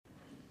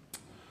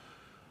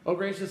Oh,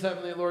 gracious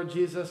Heavenly Lord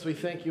Jesus, we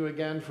thank you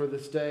again for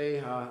this day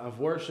of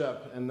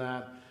worship, and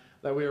that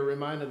we are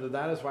reminded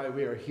that is why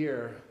we are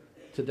here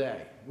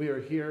today. We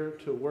are here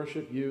to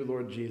worship you,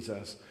 Lord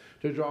Jesus,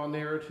 to draw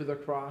nearer to the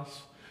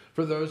cross.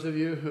 For those of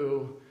you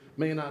who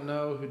may not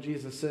know who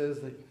Jesus is,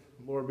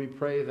 Lord, we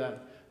pray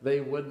that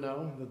they would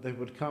know, that they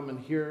would come and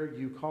hear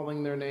you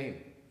calling their name,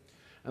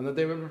 and that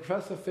they would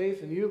profess a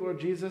faith in you, Lord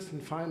Jesus,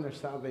 and find their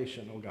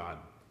salvation, oh God.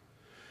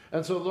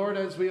 And so, Lord,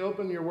 as we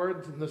open your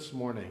word this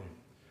morning,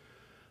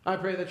 I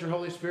pray that your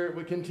Holy Spirit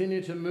would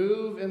continue to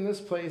move in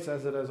this place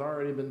as it has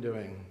already been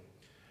doing,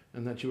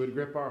 and that you would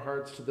grip our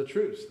hearts to the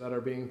truths that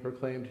are being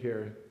proclaimed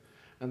here,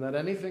 and that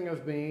anything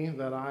of me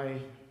that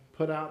I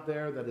put out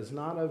there that is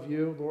not of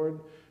you, Lord,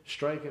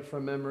 strike it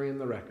from memory in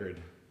the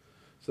record,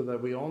 so that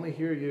we only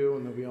hear you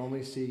and that we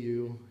only see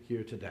you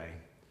here today.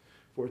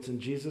 For it's in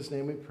Jesus'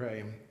 name we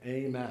pray.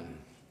 Amen.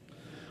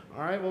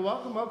 All right, well,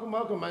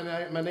 welcome.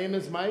 My name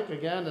is Mike,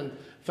 again, and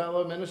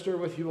fellow minister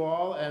with you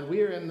all, and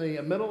we are in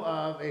the middle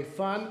of a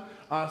fun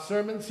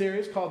sermon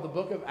series called the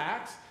Book of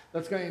Acts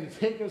that's going to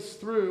take us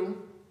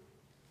through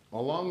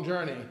a long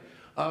journey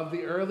of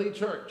the early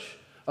church,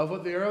 of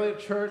what the early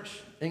church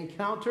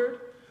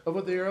encountered, of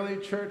what the early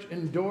church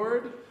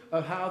endured,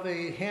 of how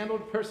they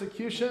handled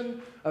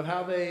persecution, of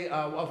how they,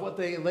 of what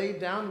they laid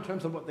down in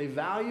terms of what they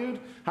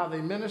valued, how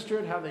they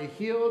ministered, how they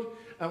healed.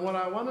 And what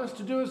I want us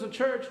to do as a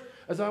church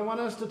is I want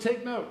us to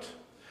take note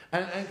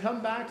and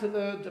come back to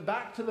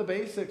the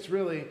basics,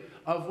 really,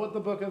 of what the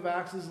book of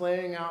Acts is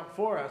laying out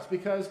for us,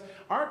 because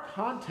our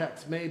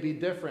context may be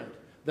different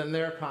than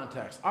their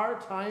context. Our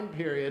time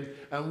period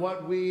and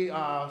what we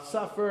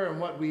suffer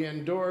and what we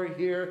endure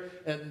here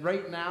and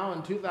right now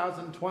in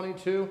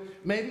 2022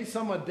 may be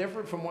somewhat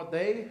different from what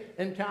they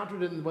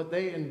encountered and what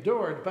they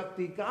endured, but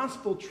the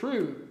gospel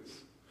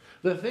truths,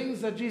 the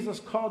things that Jesus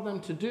called them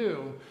to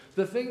do,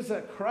 the things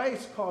that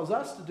Christ calls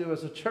us to do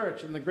as a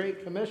church in the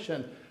Great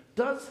Commission,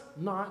 does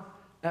not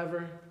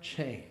ever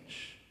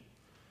change.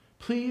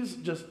 Please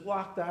just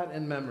lock that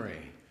in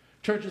memory.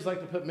 Churches like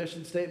to put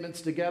mission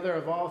statements together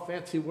of all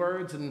fancy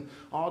words and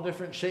all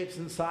different shapes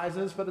and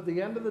sizes, but at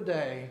the end of the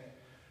day,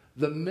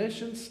 the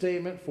mission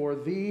statement for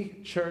the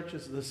church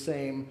is the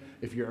same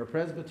if you're a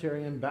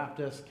Presbyterian,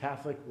 Baptist,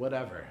 Catholic,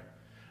 whatever,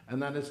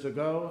 and that is to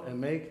go and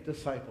make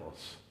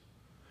disciples,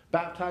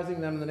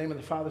 baptizing them in the name of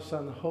the Father,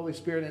 Son, and the Holy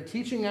Spirit, and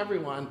teaching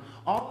everyone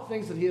all the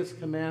things that he has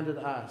commanded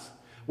us,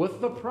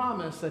 with the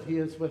promise that he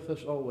is with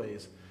us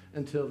always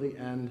until the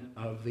end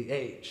of the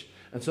age.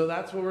 And so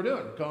that's what we're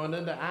doing, going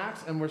into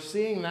Acts, and we're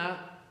seeing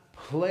that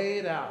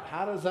played out.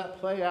 How does that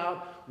play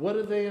out? What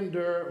did they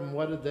endure, and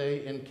what did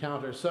they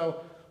encounter?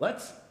 So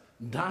let's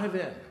dive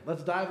in.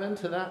 Let's dive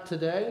into that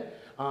today,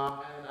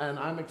 and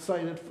I'm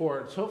excited for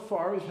it. So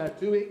far, we've had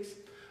 2 weeks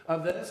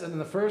of this, and in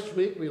the first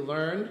week, we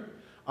learned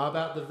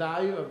about the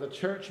value of the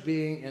church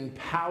being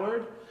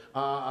empowered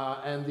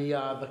and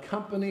the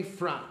company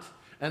front.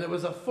 And it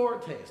was a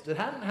foretaste. It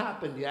hadn't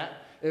happened yet.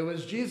 It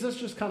was Jesus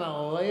just kind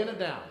of laying it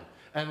down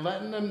and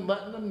letting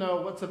them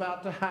know what's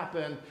about to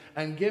happen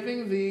and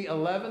giving the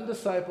 11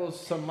 disciples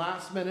some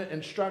last-minute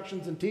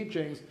instructions and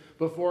teachings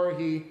before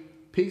he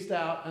peaced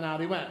out and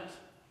out he went.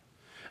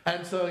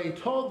 And so he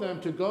told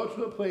them to go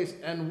to a place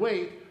and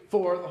wait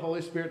for the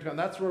Holy Spirit to come.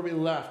 That's where we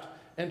left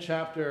in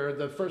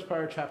the first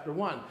part of chapter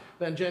 1.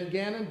 Then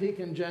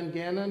Deacon Jen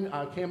Gannon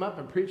came up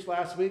and preached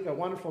last week a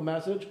wonderful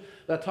message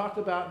that talked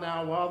about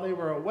now while they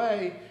were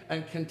away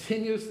and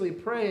continuously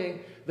praying,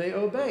 they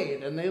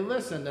obeyed and they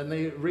listened and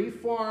they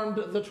reformed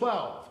the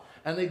 12.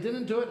 And they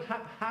didn't do it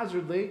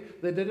haphazardly.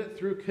 They did it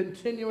through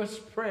continuous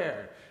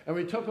prayer. And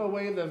we took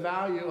away the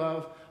value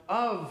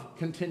of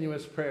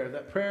continuous prayer,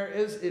 that prayer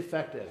is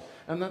effective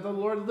and that the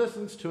Lord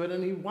listens to it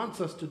and he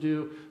wants us to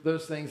do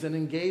those things and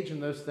engage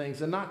in those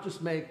things and not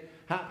just make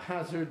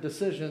haphazard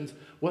decisions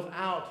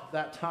without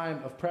that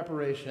time of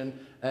preparation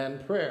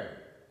and prayer.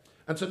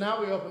 And so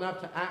now we open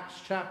up to Acts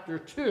chapter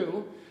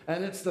 2,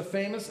 and it's a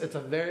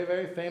very,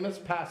 very famous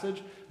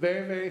passage,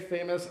 very, very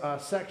famous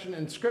section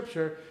in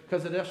Scripture,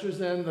 because it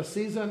ushers in the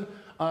season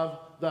of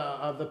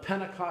the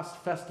Pentecost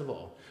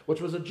festival,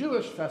 which was a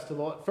Jewish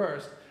festival at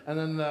first, and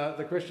then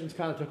the Christians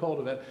kind of took hold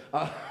of it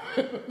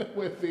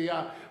with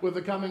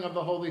the coming of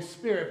the Holy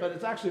Spirit. But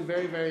it's actually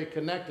very, very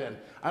connected.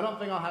 I don't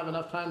think I'll have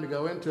enough time to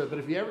go into it, but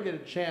if you ever get a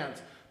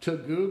chance to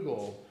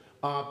Google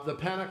the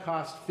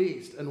Pentecost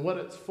feast and what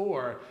it's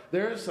for,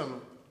 there is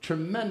some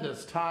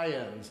tremendous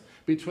tie-ins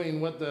between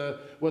what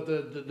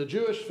the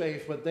Jewish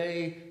faith, what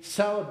they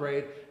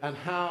celebrate, and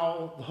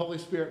how the Holy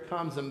Spirit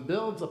comes and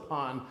builds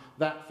upon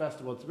that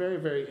festival. It's very,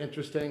 very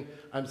interesting.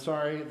 I'm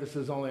sorry, this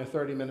is only a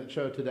 30-minute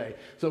show today,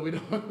 so we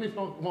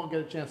won't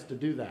get a chance to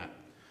do that.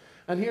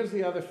 And here's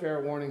the other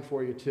fair warning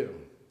for you too.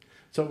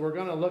 So we're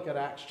going to look at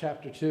Acts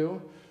chapter 2,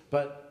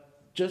 but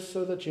just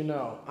so that you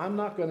know, I'm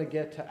not going to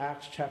get to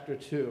Acts chapter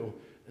 2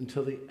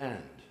 until the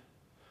end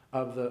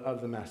of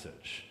the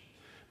message.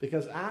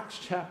 Because Acts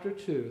chapter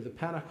 2, the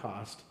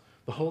Pentecost,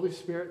 the Holy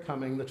Spirit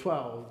coming, the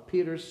 12,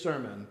 Peter's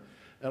sermon,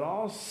 it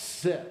all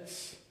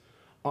sits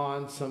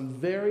on some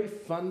very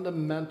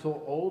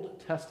fundamental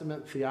Old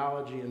Testament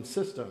theology and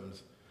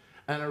systems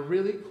And a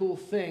really cool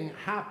thing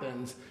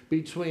happens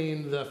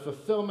between the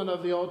fulfillment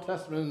of the Old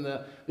Testament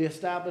and the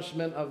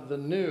establishment of the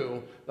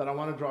New that I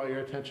want to draw your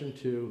attention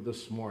to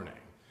this morning.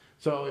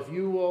 So if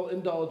you will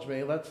indulge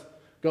me, let's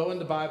go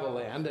into Bible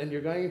land, and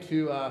you're going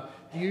to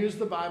use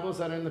the Bibles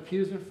that are in the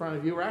pews in front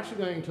of you. We're actually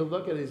going to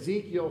look at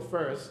Ezekiel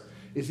first,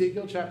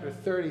 Ezekiel chapter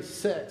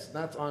 36.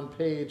 That's on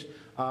page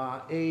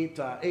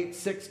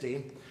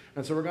 860.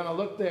 And so we're going to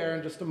look there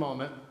in just a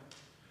moment.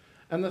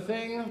 And this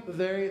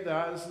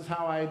is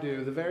how I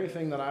do, the very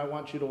thing that I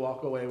want you to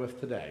walk away with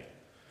today,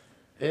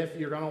 if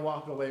you're going to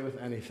walk away with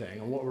anything,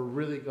 and what we're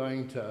really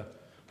going to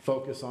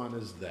focus on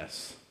is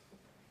this,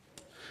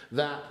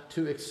 that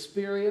to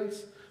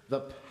experience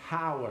the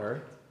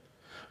power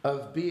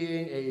of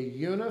being a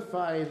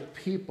unified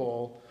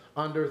people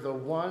under the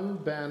one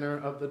banner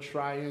of the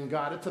triune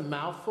God. It's a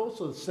mouthful,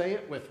 so say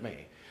it with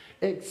me.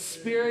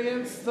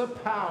 Experience the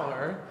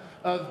power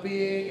of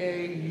being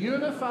a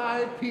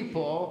unified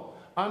people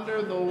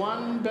under the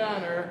one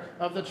banner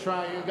of the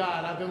triune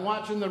God. I've been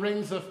watching the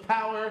Rings of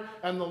Power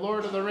and the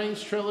Lord of the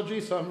Rings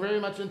trilogy, so I'm very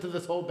much into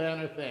this whole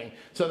banner thing.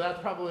 So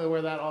that's probably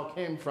where that all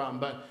came from.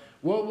 But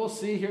what we'll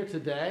see here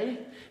today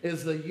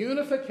is the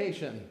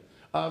unification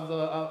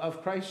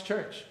of Christ's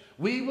church.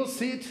 We will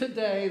see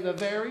today the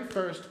very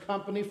first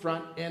company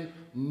front in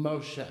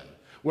motion,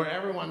 where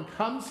everyone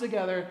comes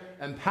together,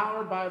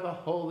 empowered by the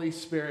Holy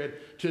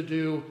Spirit, to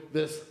do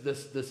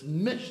this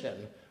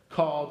mission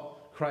called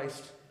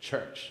Christ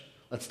Church.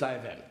 Let's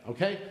dive in,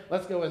 okay?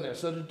 Let's go in there.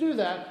 So to do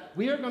that,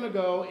 we are going to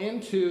go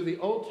into the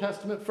Old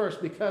Testament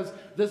first, because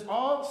this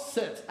all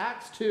sits,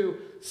 Acts 2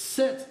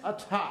 sits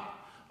atop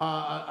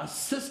a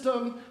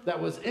system that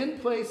was in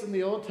place in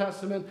the Old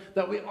Testament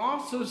that we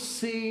also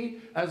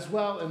see as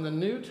well in the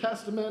New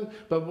Testament,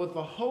 but with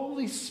the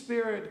Holy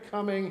Spirit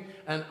coming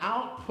and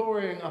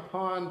outpouring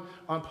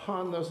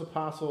upon those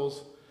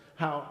apostles,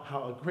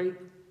 how a great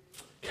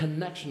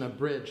connection, a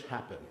bridge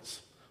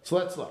happens. So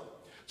let's look.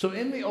 So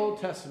in the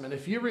Old Testament,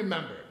 if you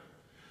remember,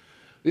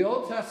 the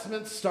Old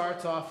Testament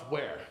starts off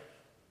where?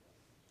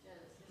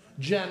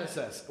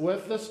 Genesis,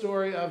 with the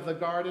story of the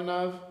Garden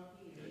of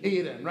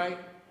Eden, right?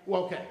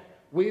 Well, okay,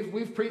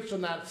 we've preached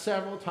on that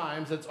several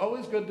times. It's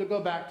always good to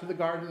go back to the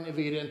Garden of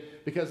Eden,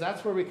 because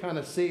that's where we kind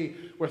of see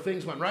where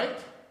things went right,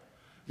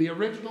 the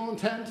original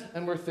intent,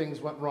 and where things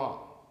went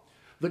wrong.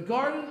 The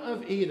Garden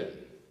of Eden,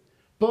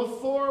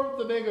 before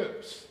the big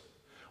oops,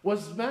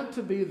 was meant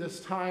to be this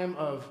time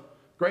of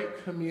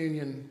great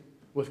communion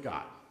with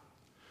God.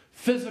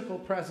 Physical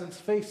presence,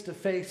 face to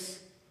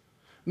face.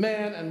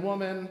 Man and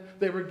woman,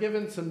 they were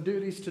given some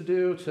duties to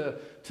do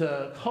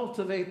to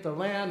cultivate the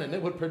land, and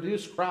it would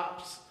produce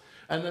crops.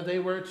 And that they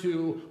were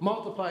to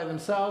multiply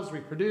themselves,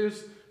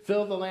 reproduce,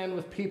 fill the land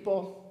with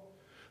people.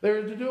 They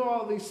were to do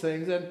all these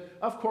things. And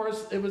of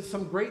course, it was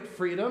some great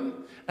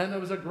freedom, and it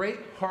was a great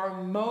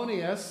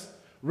harmonious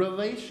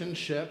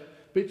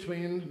relationship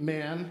between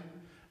man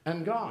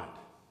and God.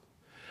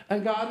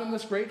 And God, in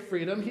this great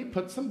freedom, he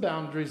put some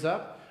boundaries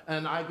up.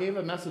 And I gave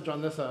a message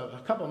on this a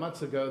couple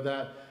months ago,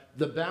 that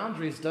the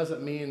boundaries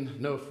doesn't mean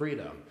no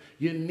freedom.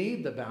 You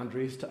need the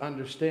boundaries to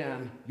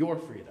understand your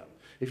freedom.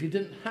 If you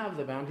didn't have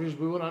the boundaries,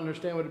 we wouldn't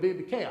understand what it would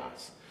be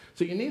chaos.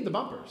 So you need the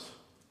bumpers.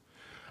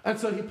 And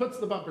so he puts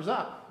the bumpers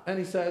up, and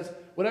he says,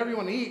 whatever you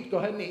want to eat, go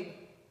ahead and eat.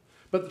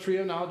 But the tree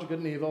of knowledge of good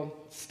and evil,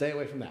 stay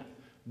away from that.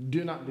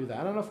 Do not do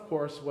that. And of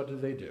course, what do?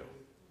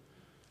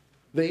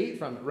 They eat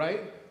from it,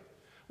 right?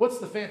 What's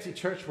the fancy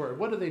church word?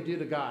 What do they do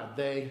to God?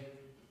 They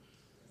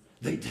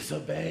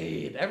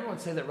disobeyed. Everyone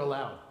say that real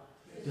loud.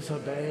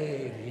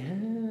 Disobeyed.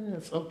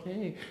 Yes,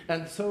 okay.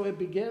 And so it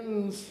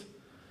begins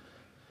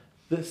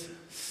this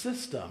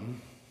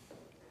system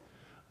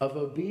of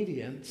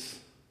obedience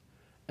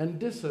and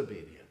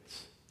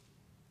disobedience.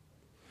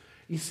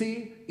 You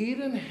see,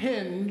 Eden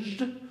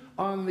hinged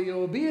on the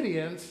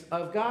obedience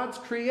of God's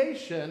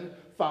creation,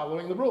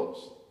 following the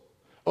rules,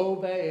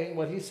 obeying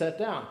what he set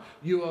down.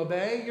 You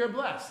obey, you're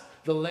blessed.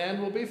 The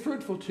land will be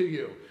fruitful to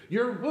you.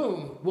 Your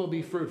womb will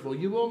be fruitful.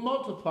 You will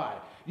multiply.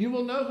 You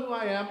will know who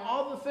I am.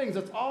 All the things.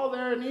 That's all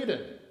there in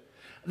Eden.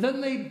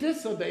 Then they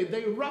disobeyed.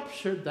 They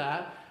ruptured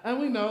that. And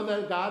we know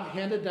that God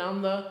handed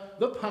down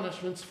the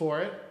punishments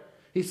for it.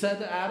 He said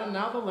to Adam,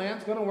 now the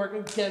land's going to work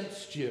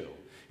against you.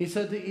 He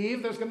said to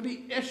Eve, there's going to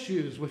be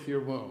issues with your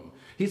womb.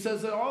 He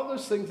says that all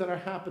those things that are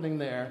happening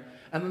there.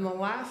 And then the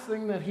last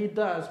thing that he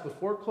does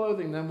before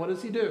clothing them, what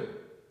does he do?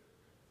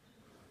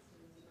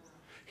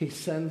 He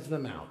sends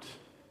them out.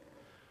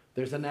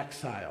 There's an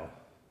exile.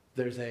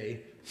 There's a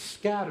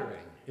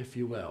scattering, if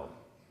you will,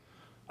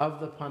 of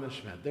the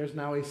punishment. There's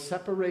now a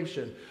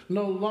separation.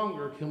 No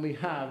longer can we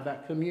have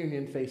that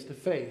communion face to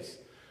face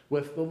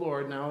with the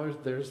Lord. Now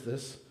there's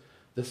this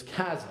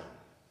chasm.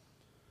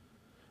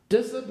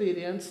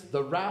 Disobedience,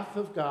 the wrath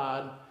of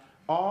God,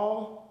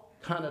 all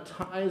kind of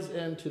ties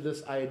into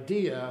this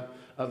idea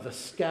of the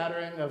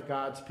scattering of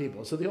God's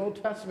people. So the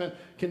Old Testament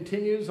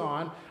continues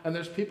on, and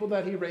there's people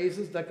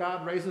that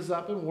God raises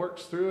up and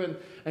works through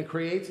and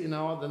creates, then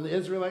the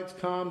Israelites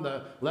come,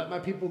 let my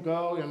people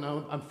go,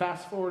 I'm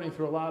fast forwarding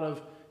through a lot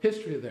of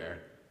history there.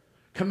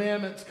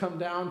 Commandments come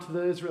down to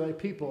the Israelite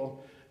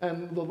people,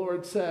 and the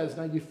Lord says,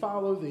 now you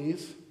follow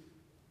these,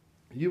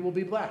 you will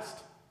be blessed.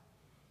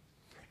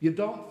 You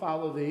don't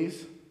follow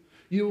these,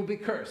 you will be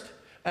cursed.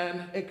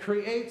 And it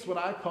creates what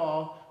I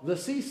call the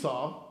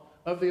seesaw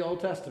of the Old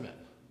Testament.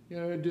 You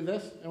know, do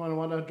this? Anyone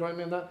want to join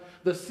me in that?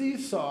 The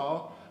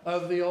seesaw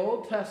of the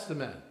Old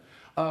Testament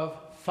of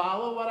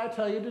follow what I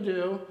tell you to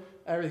do,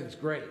 everything's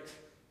great.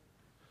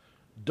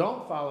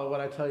 Don't follow what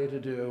I tell you to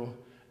do,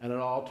 and it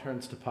all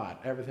turns to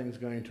pot. Everything's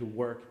going to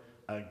work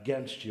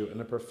against you in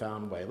a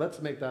profound way.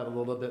 Let's make that a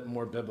little bit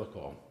more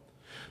biblical.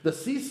 The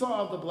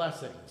seesaw of the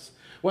blessings.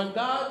 When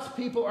God's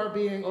people are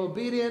being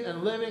obedient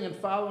and living and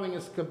following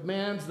his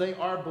commands, they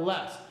are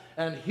blessed,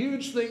 and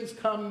huge things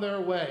come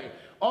their way.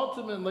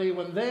 Ultimately,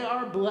 when they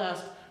are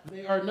blessed,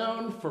 they are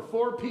known for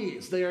 4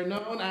 P's. They are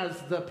known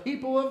as the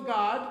people of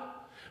God.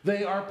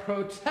 They are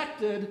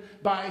protected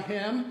by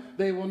him.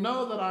 They will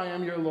know that I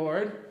am your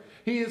Lord.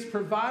 He is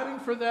providing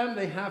for them.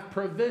 They have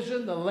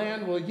provision. The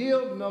land will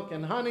yield milk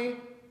and honey.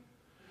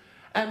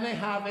 And they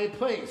have a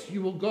place.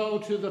 You will go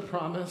to the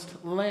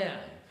promised land.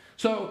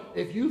 So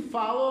if you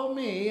follow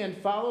me and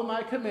follow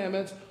my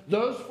commandments,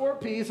 those 4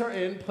 P's are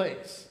in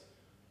place.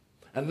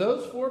 And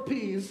those 4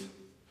 P's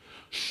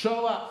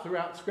show up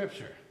throughout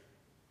Scripture.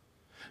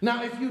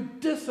 Now, if you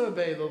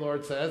disobey, the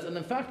Lord says, and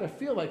in fact, I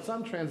feel like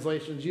some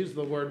translations use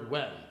the word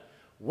when.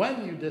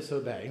 When you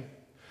disobey,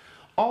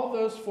 all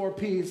those 4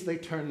 P's, they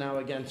turn now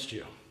against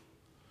you.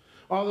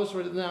 All those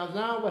words.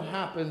 Now what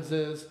happens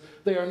is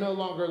they are no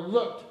longer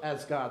looked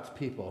as God's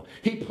people.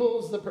 He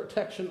pulls the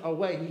protection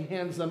away. He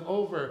hands them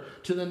over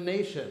to the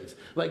nations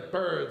like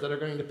birds that are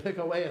going to pick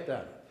away at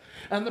them.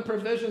 And the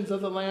provisions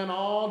of the land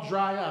all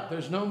dry up.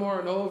 There's no more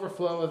an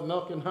overflow of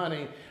milk and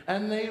honey.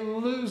 And they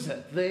lose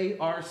it. They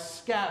are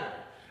scattered.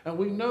 And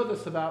we know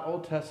this about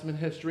Old Testament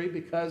history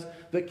because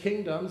the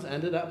kingdoms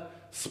ended up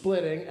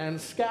splitting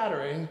and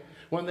scattering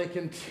when they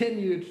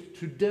continued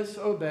to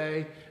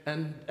disobey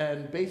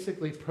and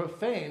basically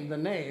profane the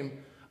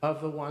name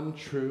of the one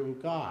true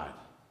God.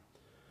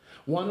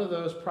 One of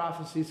those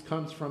prophecies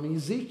comes from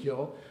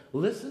Ezekiel.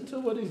 Listen to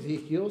what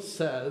Ezekiel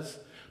says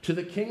to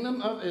the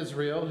kingdom of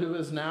Israel, who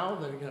is now,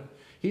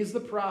 he's the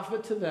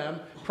prophet to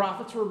them.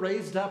 Prophets were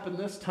raised up in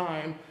this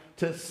time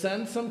to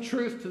send some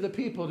truth to the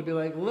people, to be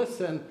like,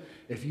 listen,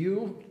 if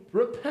you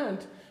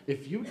repent,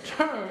 if you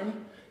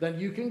turn, then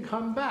you can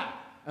come back.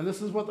 And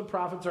this is what the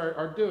prophets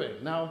are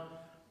doing. Now,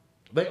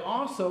 they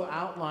also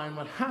outline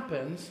what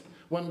happens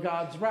when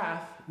God's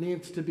wrath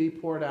needs to be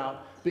poured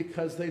out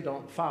because they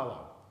don't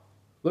follow.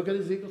 Look at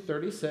Ezekiel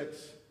 36,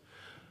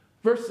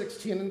 verse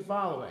 16 and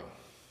following.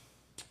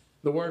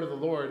 The word of the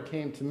Lord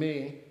came to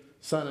me,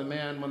 Son of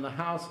man, when the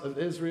house of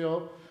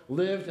Israel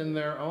lived in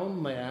their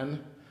own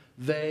land,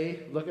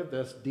 they, look at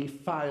this,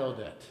 defiled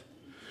it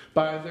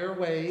by their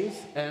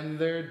ways and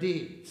their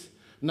deeds.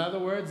 In other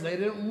words, they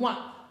didn't want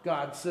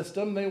God's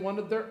system. They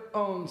wanted their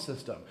own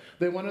system.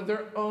 They wanted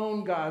their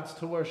own gods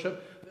to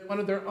worship. They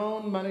wanted their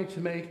own money to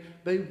make.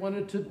 They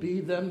wanted to be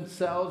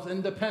themselves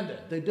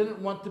independent. They didn't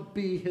want to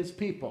be his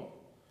people.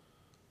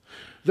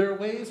 Their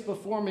ways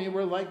before me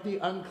were like the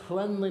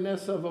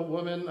uncleanliness of a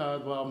woman,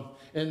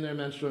 in their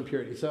menstrual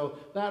impurity. So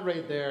that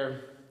right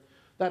there,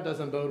 that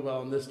doesn't bode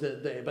well in this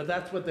day. But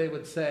that's what they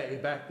would say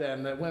back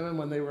then, that women,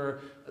 when they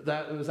were,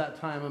 that it was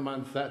that time of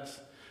month, that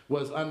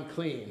was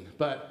unclean.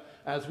 But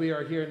as we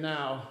are here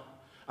now,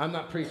 I'm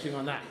not preaching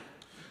on that.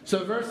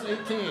 So verse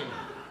 18.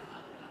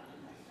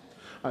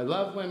 I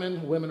love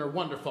women. Women are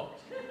wonderful.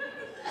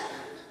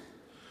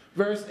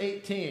 Verse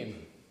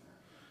 18.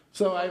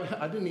 So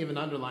I didn't even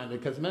underline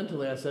it because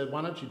mentally I said,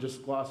 why don't you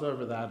just gloss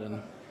over that?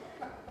 And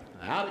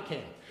out it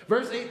came.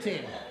 Verse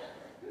 18.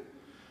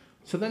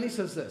 So then he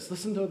says this.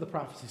 Listen to the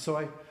prophecy. So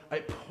I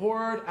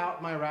poured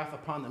out my wrath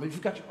upon them. If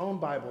you've got your own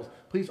Bibles,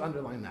 please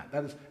underline that.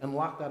 That is, and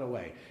lock that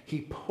away.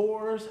 He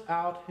pours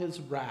out his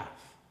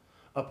wrath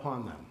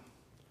upon them.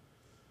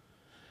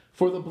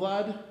 For the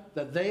blood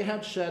that they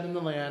had shed in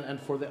the land and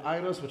for the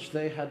idols which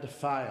they had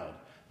defiled.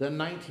 Then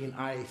 19,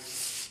 I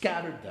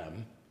scattered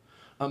them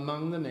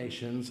among the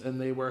nations, and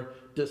they were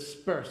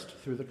dispersed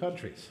through the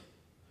countries.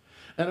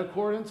 In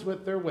accordance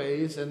with their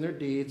ways and their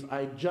deeds,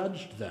 I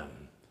judged them.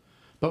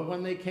 But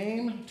when they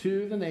came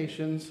to the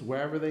nations,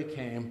 wherever they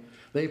came,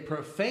 they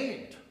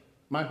profaned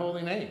my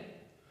holy name.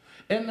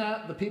 In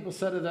that the people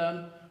said to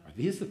them, are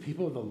these the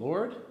people of the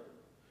Lord?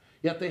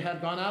 Yet they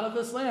had gone out of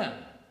this land.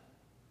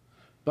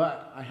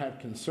 But I had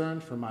concern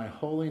for my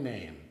holy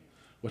name,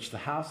 which the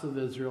house of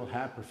Israel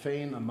had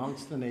profaned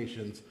amongst the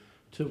nations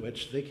to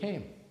which they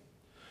came.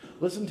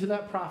 Listen to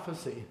that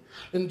prophecy.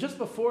 And just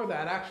before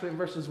that, actually in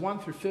verses 1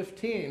 through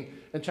 15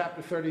 in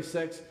chapter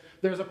 36,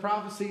 there's a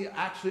prophecy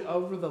actually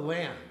over the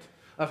land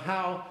of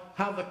how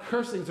the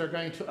cursings are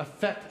going to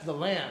affect the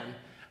land.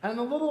 And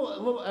a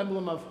little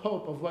emblem of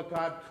hope of what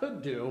God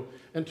could do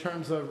in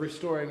terms of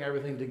restoring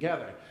everything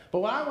together. But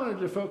what I wanted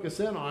to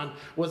focus in on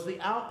was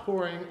the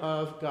outpouring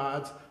of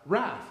God's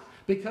wrath.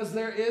 Because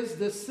there is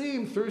this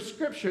theme through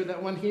Scripture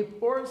that when he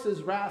pours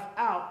his wrath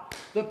out,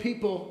 the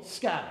people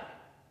scatter.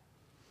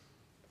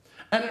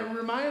 And it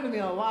reminded me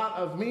a lot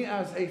of me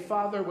as a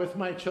father with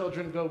my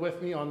children. Go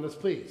with me on this,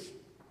 please.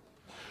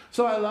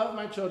 So I love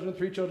my children,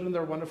 3 children.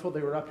 They're wonderful.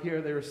 They were up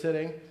here. They were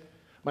sitting.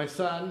 My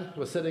son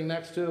was sitting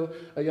next to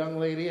a young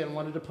lady and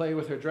wanted to play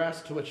with her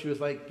dress, to which she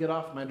was like, get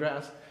off my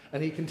dress.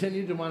 And he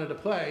continued to wanted to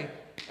play,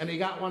 and he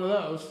got one of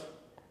those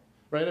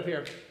right up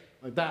here,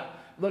 like that.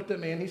 Looked at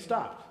me, and he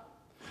stopped.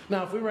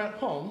 Now, if we were at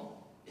home,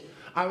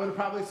 I would have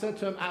probably said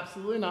to him,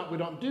 absolutely not, we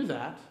don't do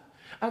that.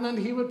 And then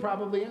he would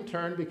probably, in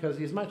turn, because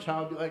he's my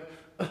child, be like,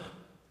 ugh,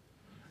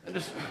 and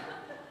just,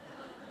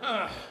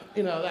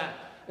 that.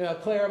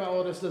 Claire, my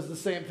oldest, does the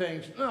same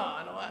thing. She,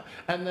 I don't want.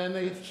 And then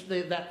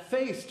that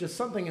face, just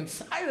something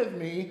inside of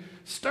me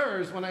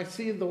stirs when I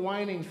see the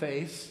whining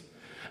face.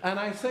 And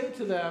I say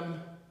to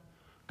them,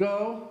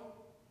 go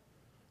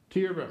to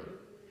your room.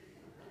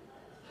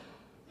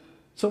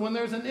 So when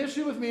there's an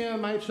issue with me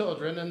and my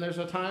children, and there's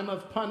a time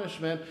of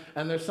punishment,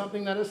 and there's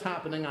something that is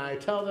happening, I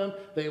tell them,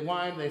 they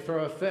whine, they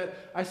throw a fit.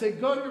 I say,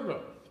 go to your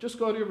room. Just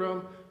go to your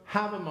room.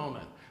 Have a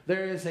moment.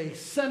 There is a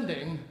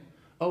sending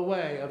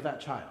away of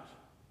that child.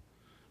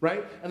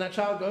 Right? And that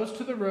child goes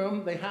to the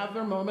room. They have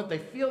their moment. They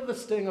feel the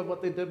sting of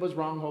what they did was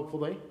wrong,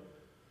 hopefully.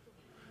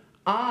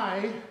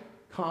 I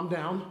calm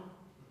down,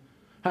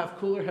 have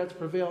cooler heads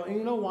prevail. And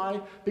you know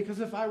why? Because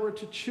if I were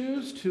to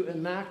choose to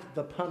enact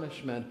the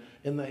punishment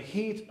in the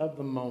heat of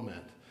the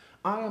moment,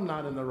 I am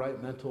not in the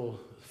right mental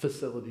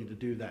facility to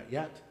do that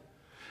yet.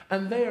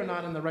 And they are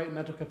not in the right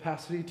mental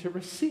capacity to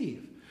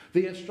receive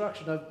the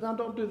instruction of, now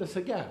don't do this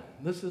again.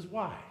 This is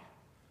why.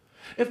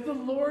 If the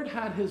Lord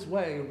had his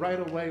way right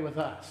away with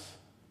us,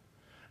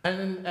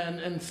 and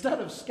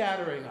instead of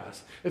scattering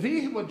us, if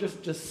he would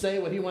just say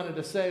what he wanted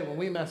to say when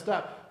we messed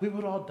up, we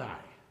would all die.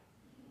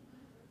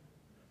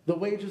 The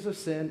wages of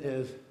sin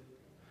is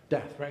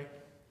death, right?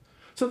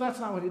 So that's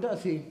not what he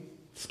does. He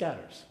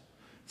scatters.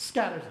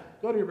 Scatters them.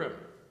 Go to your room.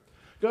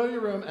 Go to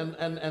your room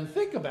and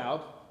think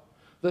about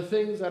the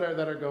things that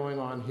are going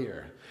on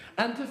here.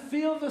 And to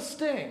feel the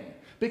sting.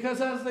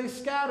 Because as they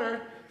scatter,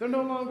 they're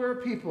no longer a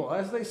people.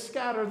 As they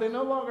scatter, they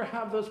no longer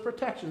have those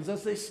protections.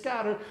 As they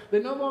scatter,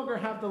 they no longer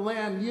have the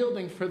land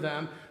yielding for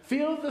them.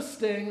 Feel the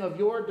sting of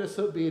your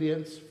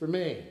disobedience for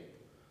me.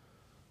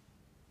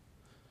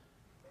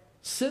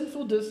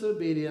 Sinful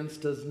disobedience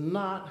does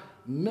not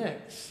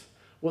mix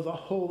with a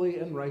holy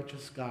and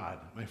righteous God,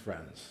 my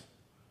friends.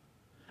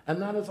 And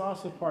that is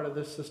also part of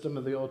this system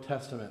of the Old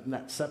Testament, and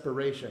that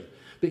separation.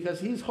 Because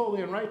he's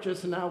holy and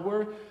righteous, and now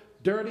we're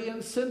dirty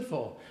and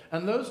sinful.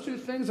 And those two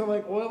things are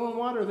like oil and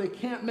water. They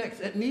can't mix.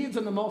 It needs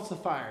an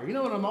emulsifier. You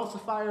know what an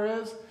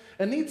emulsifier is?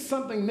 It needs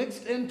something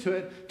mixed into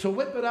it to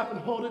whip it up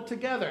and hold it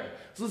together.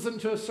 Let's listen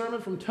to a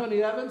sermon from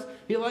Tony Evans.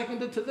 He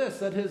likened it to this,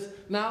 that his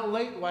now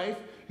late wife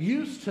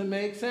used to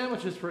make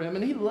sandwiches for him,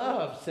 and he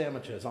loved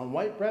sandwiches on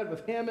white bread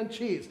with ham and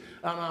cheese.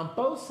 And on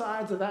both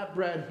sides of that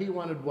bread, he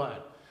wanted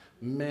what?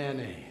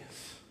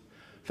 Mayonnaise.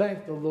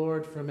 Thank the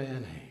Lord for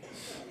mayonnaise.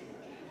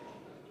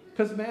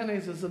 Because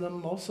mayonnaise is an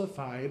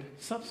emulsified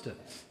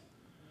substance.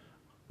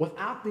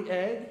 Without the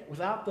egg,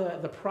 without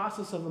the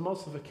process of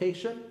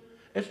emulsification,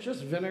 it's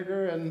just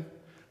vinegar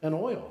and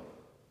oil.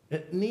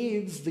 It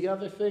needs the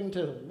other thing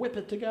to whip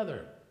it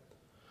together.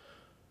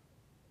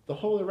 The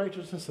holy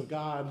righteousness of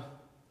God,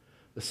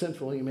 the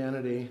sinful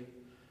humanity,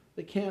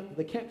 they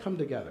can't come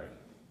together.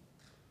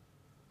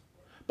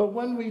 But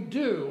when we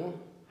do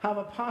have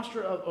a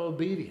posture of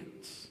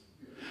obedience,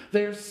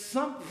 there's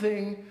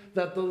something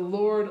that the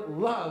Lord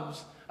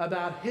loves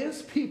about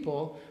his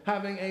people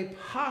having a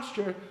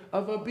posture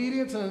of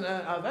obedience and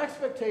of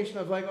expectation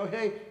of like,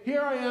 okay,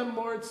 here I am,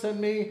 Lord,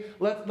 send me,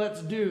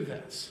 let's do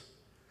this.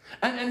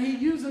 And he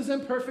uses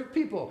imperfect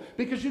people,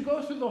 because you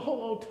go through the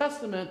whole Old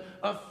Testament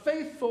of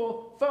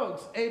faithful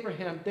folks,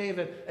 Abraham,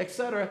 David,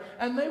 etc.,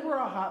 and they were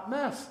a hot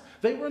mess.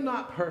 They were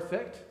not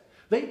perfect.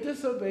 They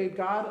disobeyed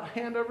God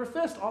hand over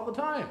fist all the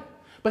time.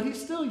 But he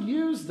still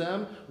used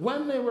them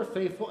when they were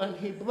faithful, and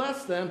he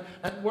blessed them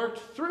and worked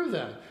through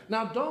them.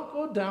 Now, don't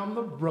go down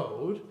the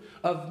road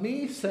of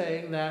me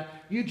saying that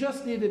you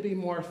just need to be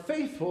more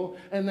faithful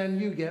and then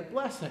you get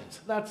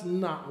blessings. That's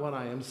not what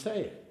I am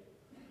saying.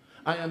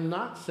 I am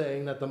not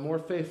saying that the more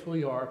faithful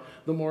you are,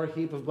 the more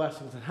heap of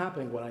blessings that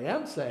happen. What I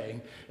am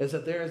saying is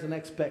that there is an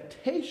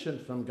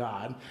expectation from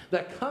God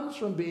that comes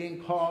from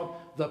being called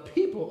the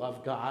people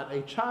of God,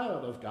 a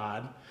child of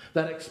God,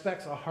 that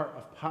expects a heart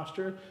of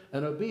posture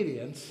and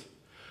obedience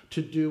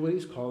to do what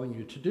he's calling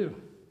you to do.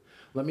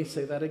 Let me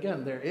say that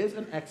again. There is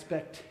an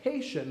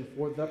expectation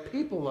for the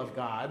people of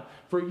God,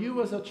 for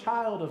you as a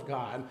child of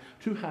God,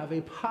 to have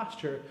a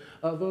posture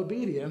of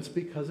obedience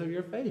because of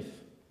your faith.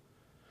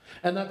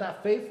 And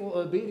that faithful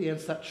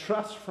obedience, that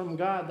trust from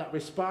God, that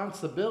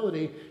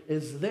responsibility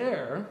is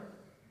there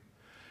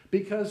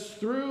because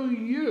through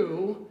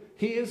you,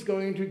 he is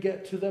going to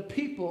get to the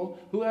people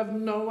who have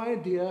no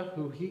idea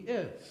who he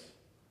is.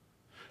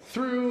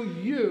 Through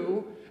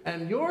you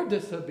and your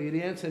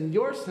disobedience and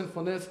your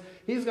sinfulness,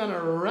 he's going to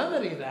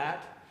remedy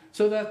that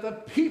so that the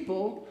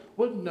people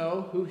would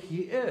know who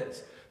he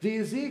is. The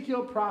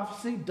Ezekiel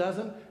prophecy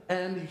doesn't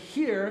end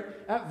here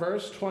at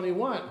verse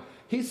 21.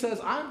 He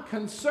says, I'm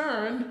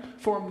concerned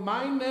for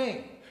my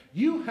name.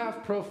 You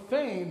have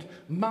profaned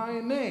my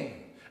name.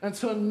 And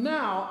so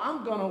now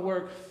I'm going to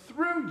work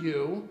through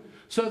you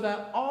so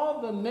that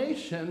all the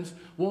nations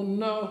will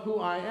know who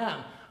I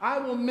am. I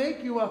will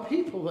make you a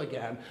people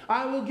again.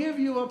 I will give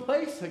you a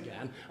place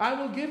again. I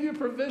will give you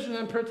provision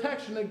and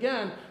protection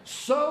again,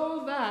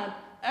 so that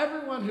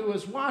everyone who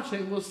is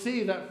watching will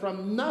see that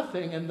from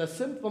nothing and the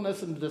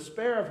sinfulness and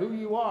despair of who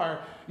you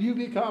are, you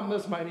become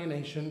this mighty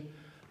nation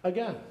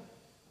again.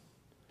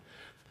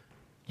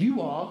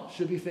 You all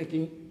should be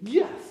thinking,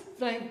 yes,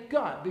 thank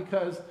God,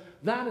 because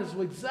that is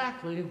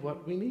exactly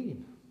what we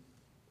need.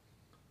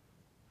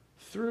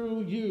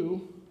 Through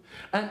you.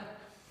 And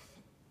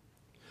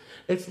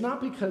it's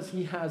not because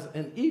he has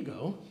an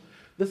ego.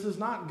 This is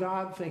not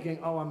God thinking,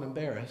 oh, I'm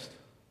embarrassed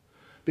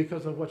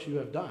because of what you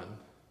have done.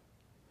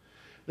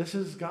 This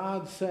is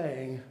God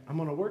saying, I'm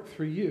going to work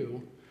through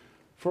you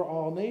for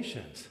all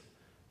nations.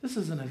 This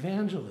is an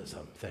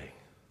evangelism thing.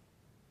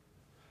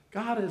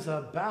 God is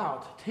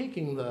about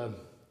taking the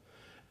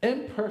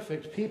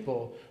imperfect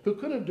people who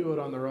couldn't do it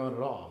on their own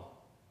at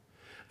all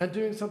and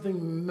doing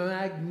something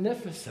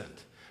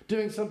magnificent,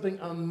 doing something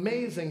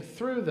amazing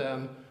through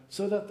them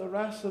so that the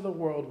rest of the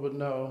world would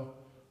know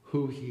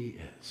who he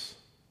is.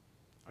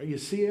 Are you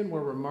seeing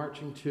where we're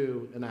marching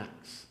to in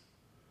Acts?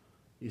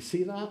 You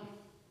see that?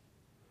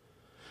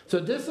 So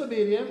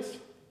disobedience,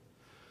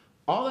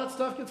 all that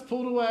stuff gets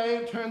pulled away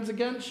and turns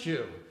against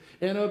you.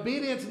 In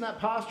obedience, in that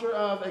posture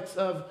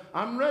of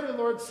I'm ready,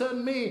 Lord,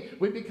 send me,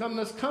 we become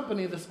this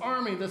company, this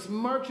army, this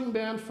marching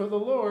band for the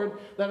Lord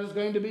that is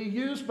going to be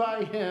used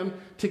by him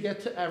to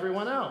get to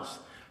everyone else.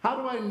 How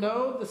do I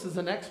know this is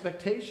an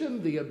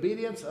expectation, the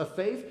obedience of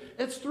faith?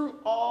 It's through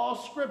all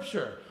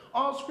Scripture.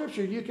 All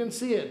Scripture, you can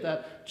see it,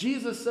 that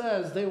Jesus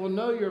says, they will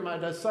know you're my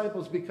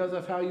disciples because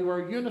of how you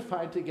are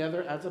unified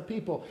together as a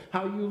people,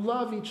 how you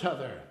love each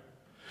other.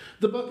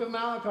 The book of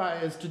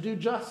Malachi is to do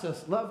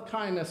justice, love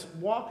kindness,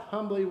 walk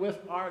humbly with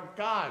our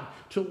God,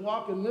 to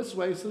walk in this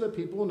way so that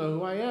people will know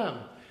who I am.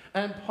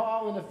 And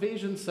Paul in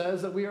Ephesians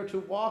says that we are to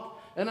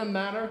walk in a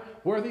manner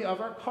worthy of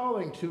our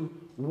calling, to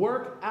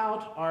work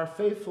out our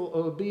faithful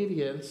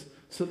obedience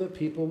so that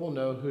people will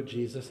know who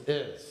Jesus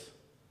is.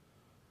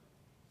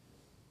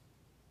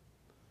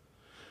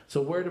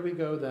 So where do we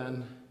go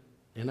then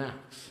in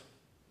Acts?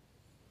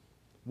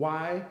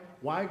 Why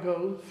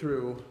go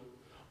through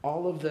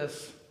all of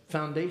this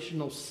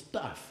foundational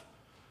stuff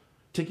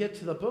to get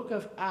to the book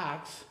of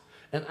Acts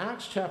and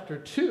Acts chapter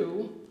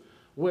 2,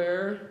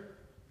 where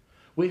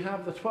we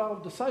have the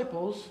 12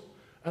 disciples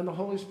and the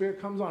Holy Spirit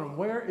comes on?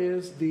 Where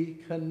is the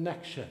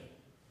connection?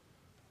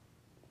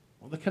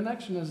 Well, the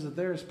connection is that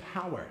there is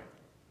power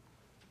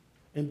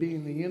in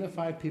being the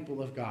unified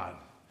people of God.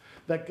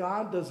 That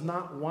God does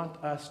not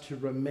want us to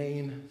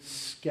remain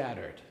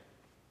scattered.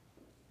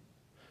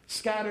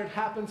 Scattered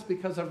happens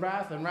because of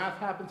wrath, and wrath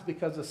happens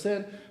because of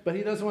sin, but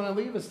he doesn't want to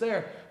leave us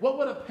there. What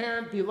would a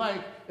parent be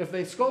like if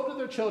they scolded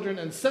their children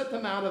and sent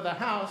them out of the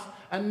house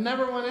and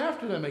never went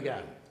after them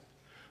again?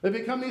 They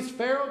become these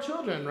feral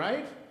children,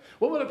 right?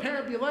 What would a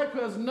parent be like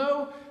who has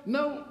no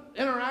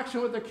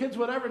interaction with their kids,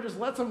 whatever, just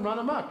lets them run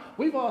amok?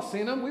 We've all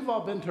seen them. We've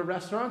all been to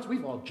restaurants.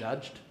 We've all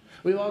judged.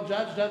 We've all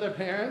judged other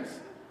parents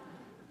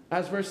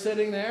as we're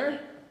sitting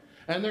there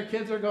and their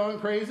kids are going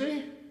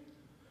crazy.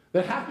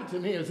 That happened to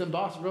me. I was in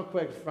Boston, real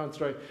quick, fun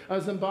story. I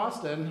was in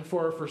Boston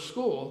for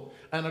school,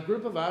 and a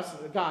group of us,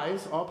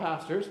 guys, all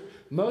pastors,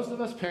 most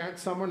of us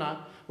parents, some were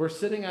not, were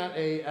sitting at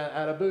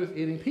a booth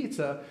eating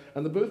pizza,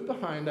 and the booth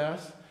behind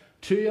us,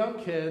 2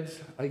 young kids,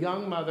 a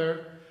young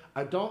mother,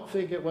 I don't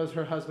think it was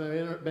her husband,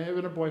 it may have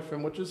been her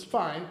boyfriend, which is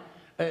fine,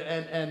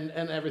 and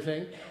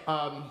everything,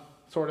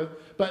 sort of.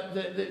 But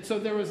so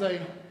there was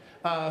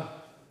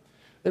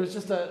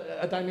just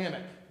a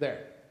dynamic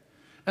there.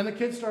 And the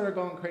kids started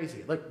going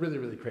crazy, like really,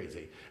 really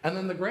crazy. And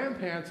then the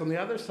grandparents on the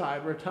other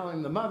side were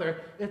telling the mother,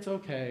 it's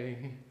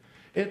okay,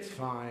 it's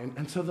fine.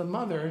 And so the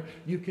mother,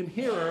 you can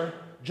hear her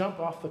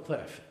jump off the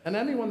cliff. And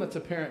anyone that's a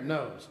parent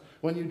knows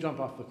when you jump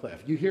off the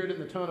cliff. You hear it in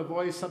the tone of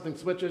voice, something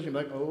switches, you're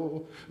like,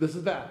 oh, this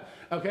is bad,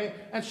 okay?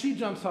 And she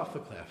jumps off the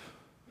cliff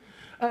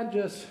and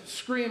just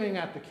screaming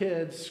at the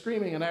kids,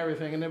 screaming and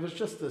everything. And it was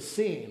just the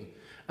scene.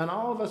 And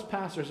all of us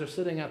pastors are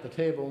sitting at the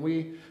table, and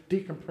we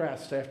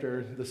decompressed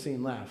after the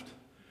scene left.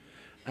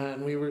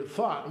 And we were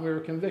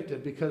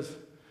convicted because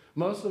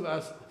most of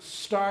us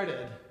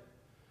started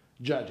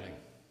judging,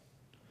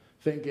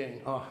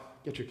 thinking, oh,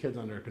 get your kids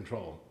under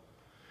control.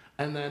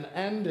 And then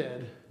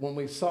ended when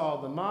we saw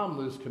the mom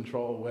lose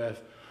control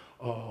with,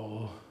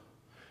 oh,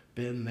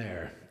 been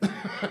there.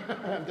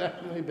 I've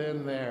definitely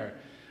been there.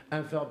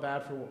 And felt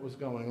bad for what was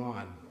going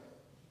on.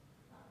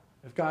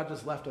 If God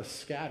just left us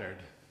scattered,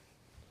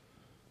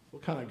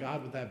 what kind of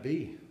God would that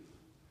be?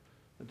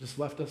 That just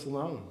left us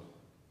alone.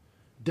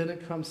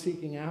 Didn't come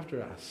seeking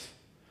after us.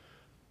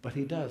 But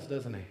he does,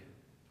 doesn't he?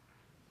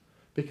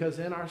 Because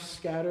in our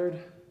scattered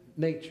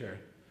nature,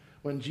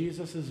 when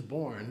Jesus is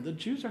born, the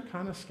Jews are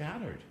kind of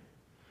scattered.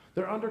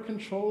 They're under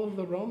control of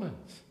the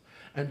Romans.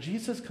 And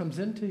Jesus comes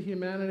into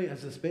humanity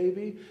as this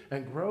baby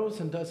and grows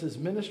and does his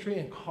ministry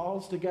and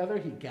calls together.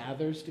 He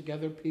gathers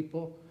together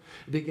people,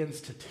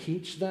 begins to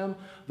teach them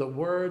the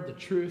word, the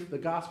truth, the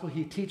gospel.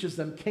 He teaches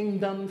them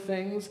kingdom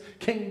things,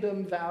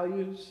 kingdom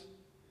values.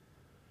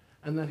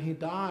 And then he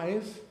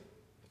dies,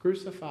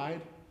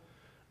 crucified.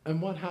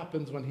 And what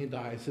happens when he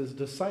dies? His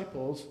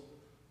disciples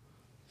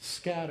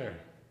scatter.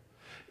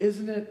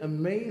 Isn't it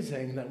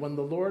amazing that when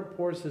the Lord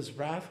pours his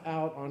wrath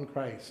out on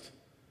Christ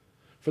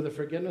for the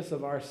forgiveness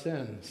of our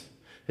sins,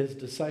 his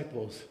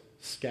disciples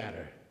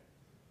scatter?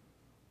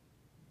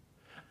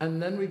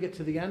 And then we get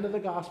to the end of the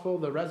gospel,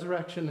 the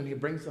resurrection, and he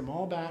brings them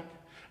all back,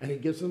 and he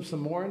gives them some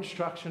more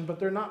instruction, but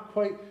they're not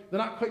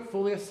quite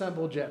fully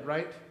assembled yet,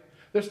 right?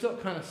 They're still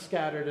kind of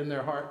scattered in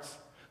their hearts.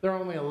 There are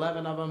only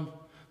 11 of them.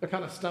 They're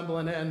kind of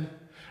stumbling in,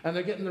 and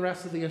they're getting the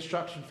rest of the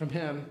instruction from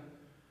him.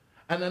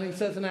 And then he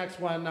says in Acts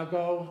 1, now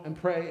go and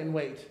pray and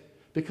wait,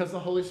 because the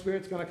Holy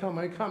Spirit's going to come.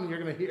 When he comes, you're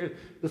going to hear,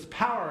 this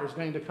power is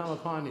going to come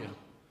upon you.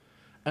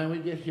 And we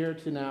get here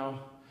to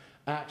now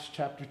Acts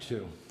chapter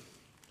 2.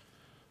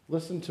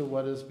 Listen to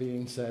what is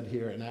being said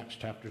here in Acts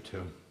chapter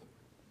 2.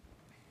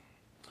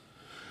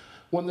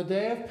 When the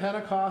day of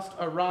Pentecost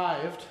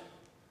arrived,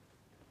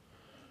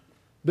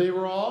 they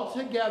were all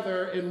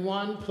together in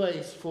one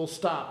place, full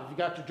stop. If you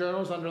got your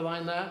journals,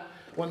 underline that.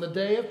 When the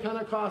day of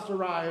Pentecost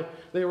arrived,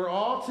 they were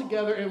all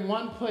together in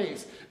one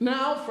place.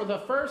 Now, for the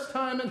first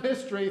time in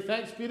history,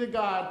 thanks be to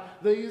God,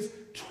 these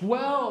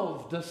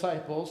 12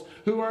 disciples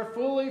who are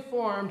fully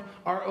formed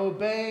are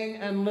obeying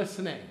and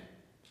listening.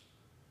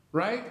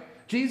 Right?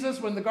 Jesus,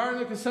 when the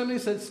Garden of Gethsemane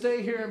said,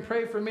 stay here and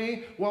pray for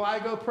me while I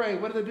go pray.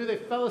 What did they do? They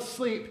fell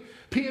asleep.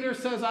 Peter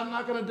says, I'm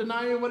not going to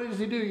deny you. What does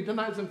he do? He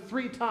denies them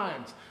 3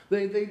 times.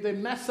 They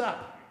mess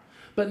up.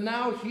 But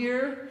now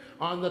here,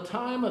 on the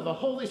time of the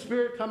Holy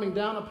Spirit coming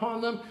down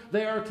upon them,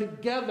 they are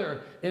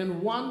together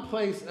in one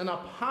place in a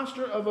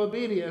posture of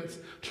obedience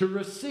to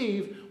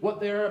receive what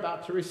they are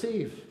about to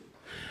receive.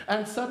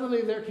 And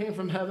suddenly there came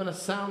from heaven a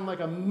sound like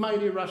a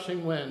mighty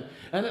rushing wind,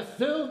 and it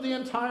filled the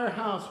entire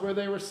house where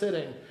they were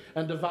sitting,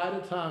 and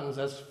divided tongues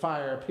as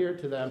fire appeared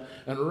to them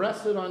and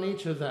rested on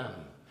each of them.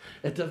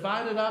 It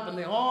divided up, and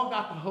they all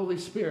got the Holy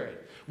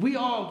Spirit. We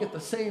all get the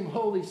same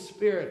Holy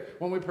Spirit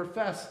when we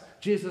profess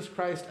Jesus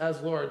Christ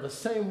as Lord, the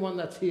same one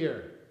that's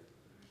here.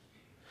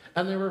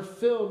 And they were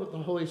filled with the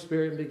Holy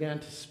Spirit and began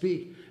to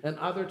speak in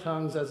other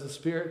tongues as the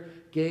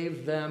Spirit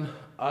gave them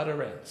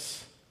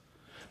utterance.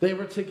 They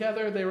were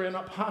together, they were in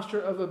a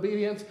posture of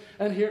obedience,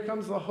 and here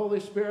comes the Holy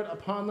Spirit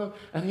upon them,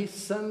 and he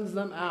sends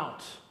them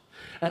out.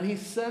 And he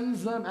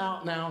sends them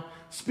out now,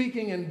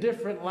 speaking in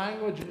different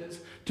languages,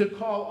 to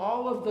call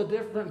all of the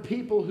different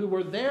people who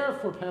were there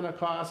for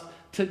Pentecost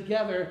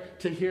together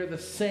to hear the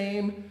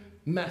same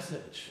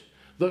message.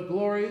 The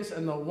glories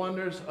and the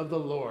wonders of the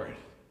Lord.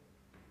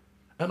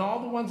 And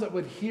all the ones that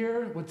would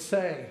hear would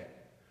say,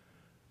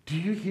 do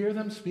you hear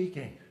them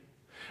speaking?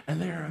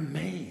 And they are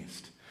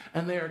amazed.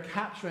 And they are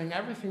capturing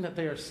everything that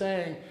they are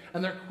saying.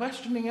 And they're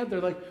questioning it.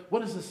 They're like,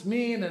 what does this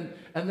mean?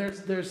 And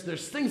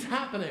there's things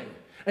happening.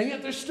 And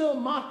yet there's still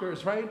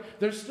mockers, right?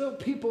 There's still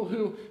people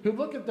who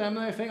look at them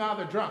and they think,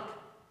 they're drunk.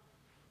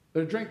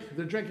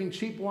 They're drinking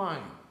cheap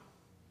wine.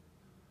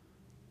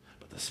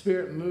 The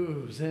Spirit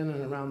moves in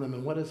and around them,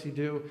 and what does he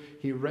do?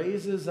 He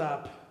raises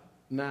up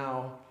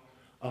now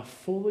a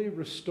fully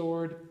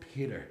restored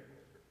Peter,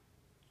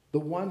 the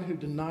one who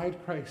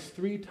denied Christ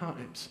 3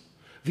 times,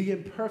 the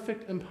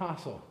imperfect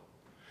apostle.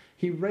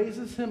 He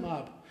raises him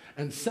up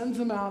and sends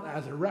him out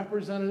as a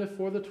representative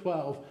for the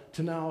 12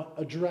 to now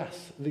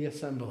address the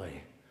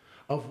assembly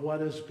of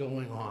what is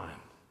going on.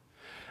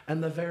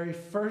 And the very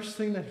first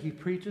thing that he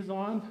preaches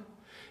on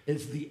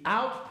is the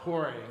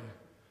outpouring,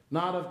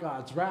 not of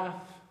God's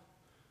wrath,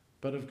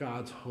 but of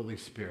God's Holy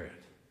Spirit.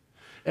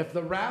 If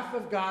the wrath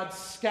of God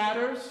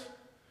scatters,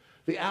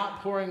 the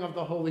outpouring of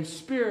the Holy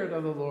Spirit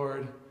of the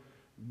Lord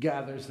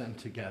gathers them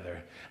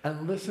together.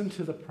 And listen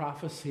to the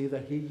prophecy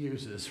that he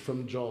uses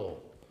from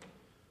Joel.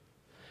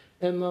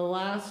 In the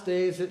last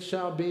days it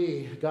shall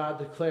be, God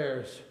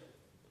declares,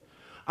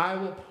 I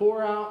will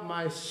pour out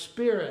my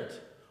Spirit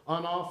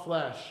on all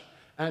flesh,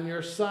 and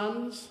your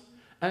sons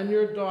and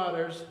your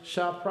daughters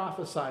shall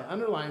prophesy.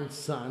 Underline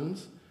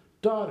sons,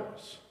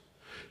 daughters.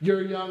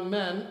 Your young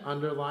men,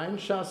 underline,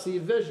 shall see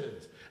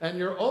visions, and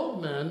your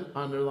old men,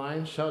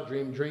 underline, shall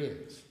dream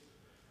dreams.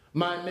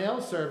 My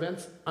male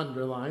servants,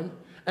 underline,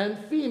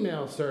 and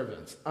female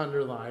servants,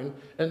 underline,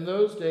 in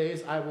those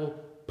days I will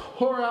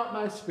pour out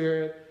my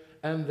Spirit,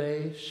 and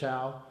they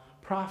shall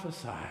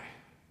prophesy.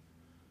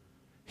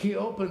 He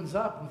opens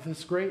up with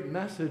this great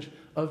message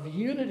of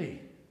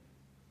unity.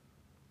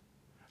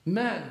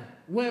 Men,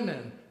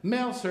 women,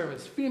 male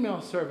servants,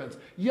 female servants,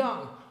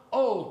 young,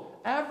 old,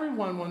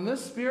 everyone, when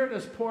this Spirit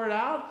is poured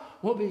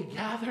out, will be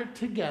gathered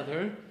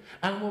together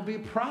and will be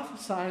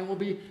prophesying, will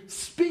be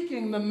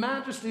speaking the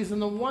majesties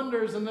and the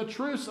wonders and the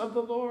truths of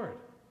the Lord.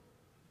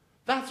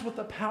 That's what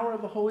the power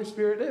of the Holy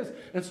Spirit is.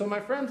 And so, my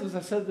friends, as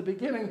I said at the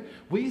beginning,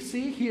 we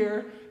see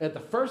here at the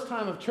first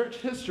time of church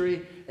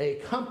history a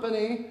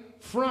company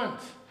front.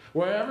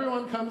 where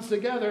everyone comes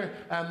together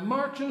and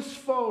marches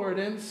forward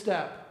in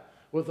step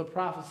with the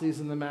prophecies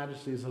and the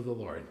majesties of the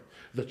Lord,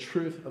 the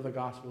truth of the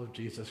gospel of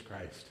Jesus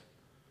Christ.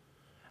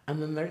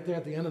 And then right there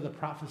at the end of the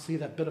prophecy,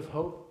 that bit of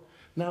hope.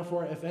 Now,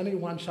 for if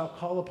anyone shall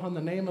call upon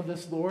the name of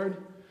this Lord,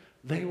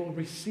 they will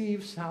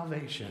receive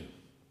salvation.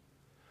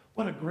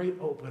 What a great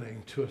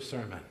opening to a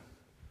sermon.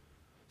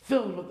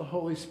 Filled with the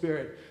Holy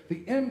Spirit,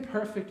 the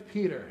imperfect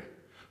Peter,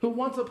 who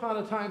once upon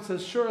a time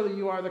says, surely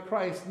you are the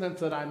Christ, and then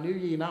said, I knew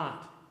ye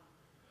not,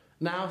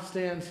 now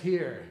stands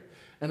here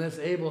and is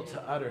able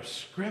to utter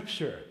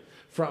scripture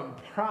from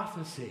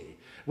prophecy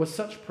with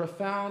such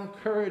profound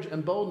courage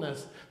and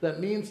boldness that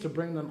means to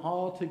bring them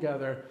all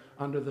together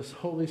under this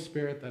Holy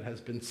Spirit that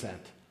has been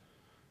sent.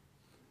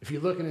 If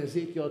you look in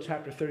Ezekiel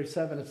chapter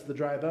 37, it's the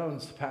dry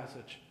bones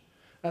passage.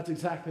 That's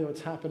exactly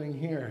what's happening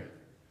here.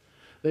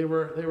 They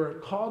were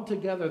called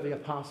together, the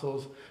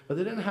apostles, but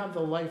they didn't have the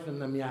life in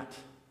them yet.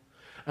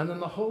 And then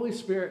the Holy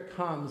Spirit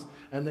comes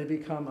and they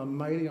become a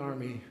mighty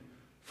army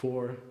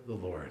for the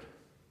Lord.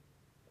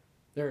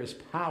 There is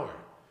power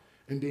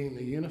in being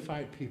the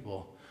unified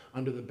people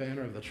under the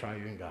banner of the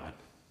triune God.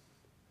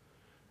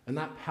 And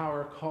that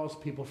power calls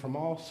people from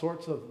all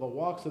sorts of the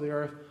walks of the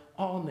earth,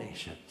 all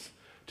nations,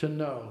 to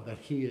know that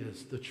he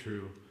is the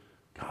true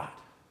God.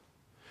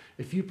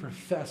 If you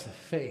profess a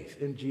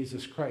faith in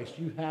Jesus Christ,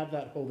 you have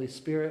that Holy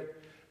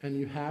Spirit and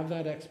you have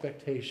that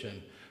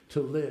expectation to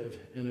live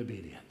in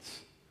obedience,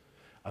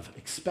 of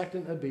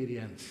expectant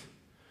obedience,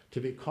 to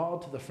be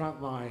called to the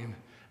front line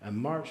and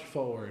march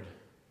forward,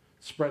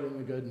 spreading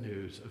the good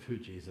news of who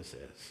Jesus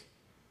is.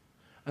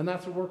 And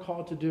that's what we're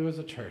called to do as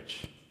a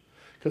church,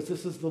 because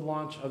this is the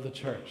launch of the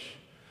church.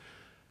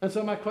 And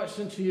so my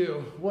question to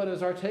you, what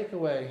is our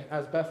takeaway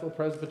as Bethel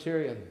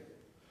Presbyterian?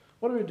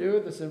 What do we do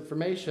with this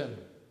information?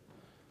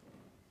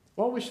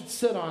 Well, we should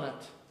sit on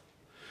it,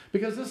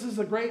 because this is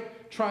a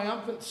great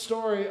triumphant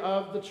story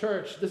of the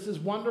church. This is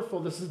wonderful.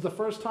 This is the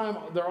first time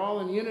they're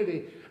all in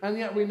unity. And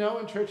yet we know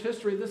in church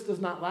history this does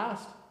not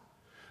last.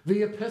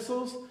 The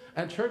epistles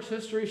and church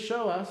history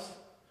show us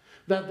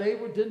that they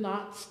did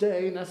not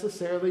stay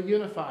necessarily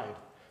unified.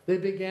 They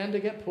began to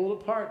get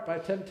pulled apart by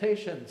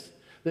temptations.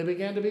 They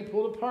began to be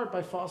pulled apart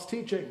by false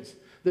teachings.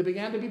 They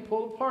began to be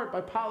pulled apart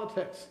by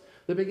politics.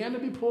 They began to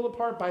be pulled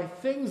apart by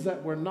things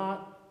that were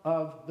not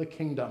of the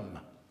kingdom.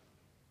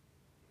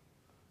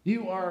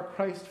 You are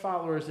Christ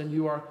followers and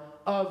you are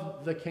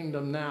of the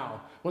kingdom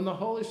now. When the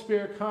Holy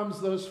Spirit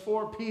comes, those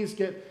 4 P's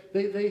get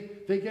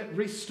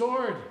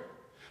restored.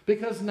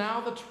 Because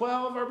now the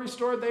 12 are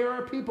restored. They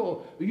are a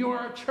people. You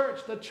are a church.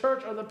 The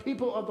church are the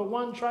people of the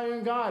one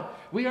triune God.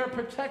 We are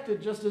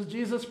protected just as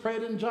Jesus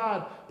prayed in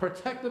John.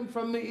 Protect them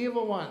from the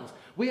evil ones.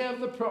 We have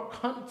the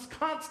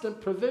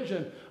constant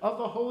provision of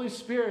the Holy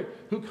Spirit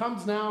who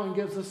comes now and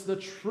gives us the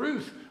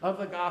truth of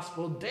the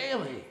gospel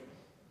daily.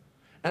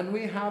 And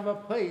we have a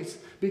place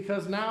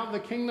because now the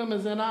kingdom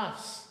is in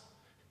us.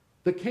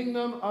 The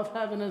kingdom of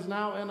heaven is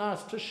now in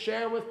us to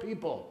share with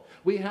people.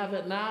 We have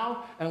it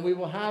now and we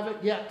will have it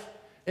yet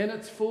in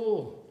its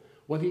full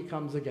when he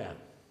comes again.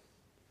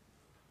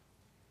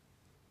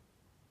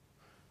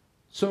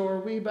 So are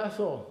we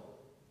Bethel?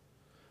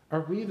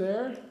 Are we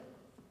there?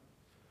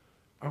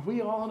 Are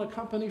we all on a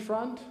company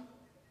front?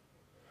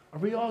 Are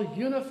we all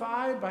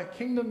unified by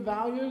kingdom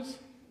values?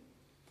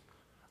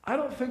 I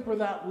don't think we're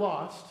that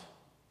lost.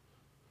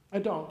 I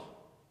don't.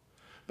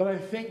 But I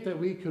think that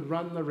we could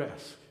run the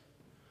risk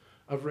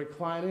of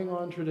reclining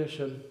on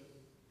tradition,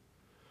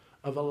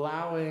 of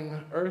allowing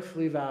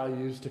earthly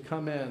values to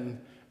come in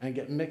and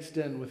get mixed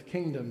in with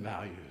kingdom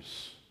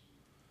values.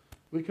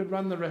 We could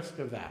run the risk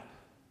of that.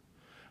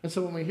 And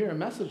so when we hear a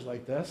message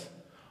like this,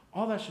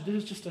 all that should do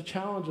is just a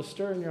challenge, a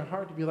stir in your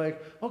heart to be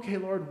like, okay,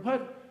 Lord,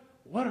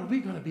 what are we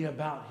going to be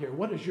about here?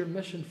 What is your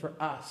mission for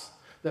us?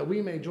 That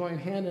we may join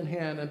hand in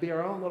hand and be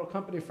our own little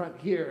company front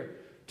here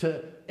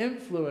to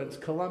influence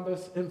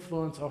Columbus,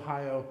 influence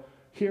Ohio.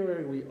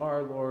 Here we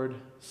are, Lord,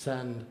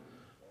 send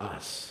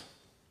us.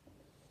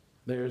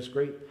 There's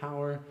great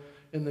power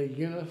in the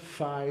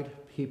unified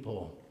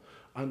people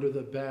under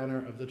the banner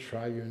of the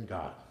triune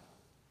God.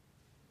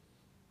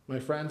 My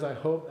friends, I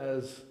hope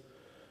as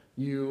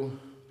you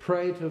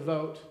pray to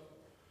vote,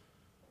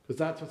 because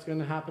that's what's going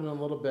to happen in a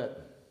little bit,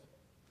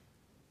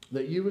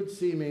 that you would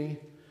see me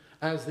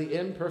as the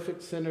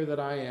imperfect sinner that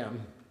I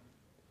am,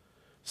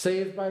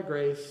 saved by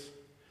grace,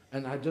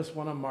 and I just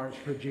want to march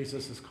where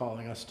Jesus is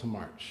calling us to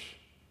march.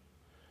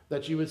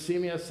 That you would see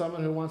me as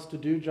someone who wants to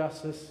do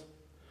justice,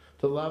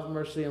 to love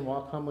mercy and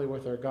walk humbly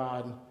with our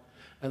God,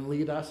 and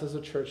lead us as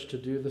a church to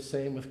do the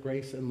same with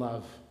grace and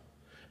love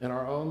in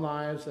our own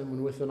lives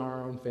and within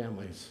our own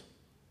families.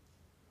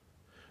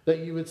 That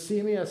you would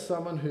see me as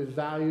someone who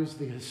values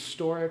the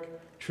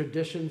historic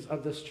traditions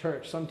of this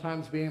church.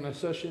 Sometimes being an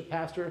associate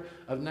pastor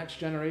of Next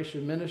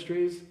Generation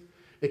Ministries,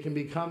 it can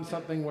become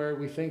something where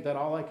we think that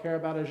all I care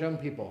about is young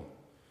people.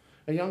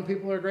 And young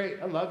people are great.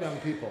 I love young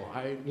people.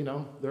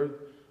 They're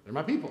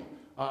my people.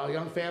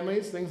 Young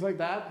families, things like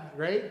that,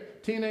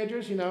 great.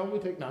 Teenagers, no,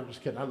 I'm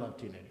just kidding. I love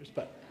teenagers,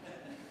 but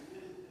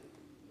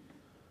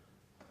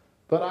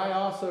But I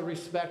also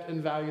respect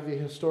and value the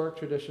historic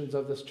traditions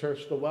of this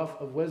church, the wealth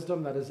of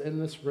wisdom that is in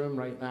this room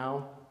right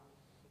now,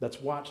 that's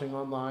watching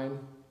online.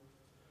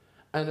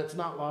 And it's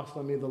not lost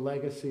on me the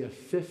legacy of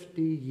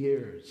 50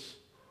 years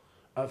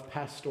of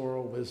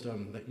pastoral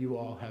wisdom that you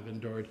all have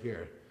endured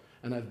here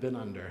and I've been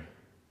under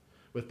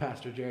with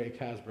Pastor Jerry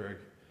Kasberg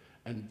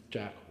and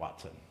Jack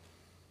Watson.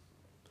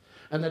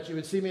 And that you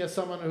would see me as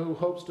someone who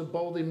hopes to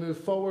boldly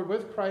move forward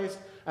with Christ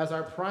as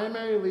our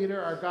primary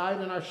leader, our guide,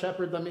 and our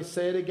shepherd. Let me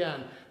say it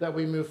again, that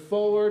we move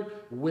forward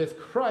with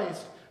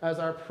Christ as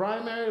our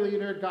primary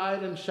leader,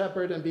 guide, and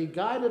shepherd, and be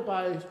guided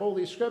by His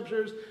Holy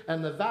Scriptures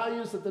and the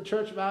values that the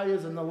church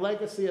values and the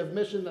legacy of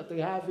mission that they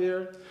have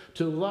here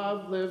to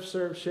love, live,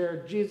 serve,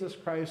 share Jesus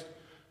Christ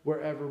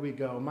wherever we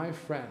go. My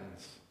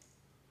friends,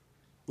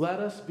 let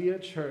us be a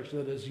church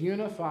that is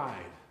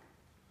unified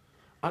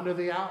under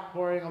the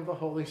outpouring of the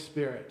Holy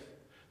Spirit,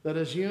 that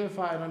is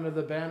unified under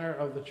the banner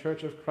of the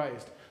Church of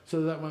Christ,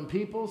 so that when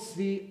people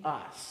see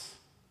us,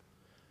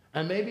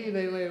 and maybe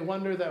they may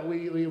wonder that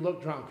we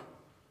look drunk.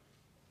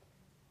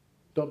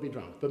 Don't be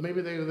drunk. But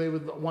maybe they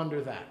would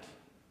wonder that.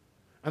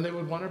 And they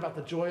would wonder about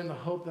the joy and the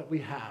hope that we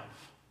have.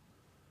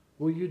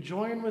 Will you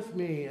join with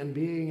me in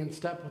being in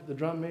step with the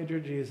drum major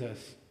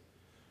Jesus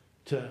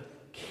to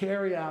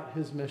carry out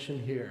his mission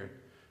here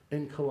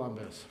in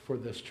Columbus for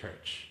this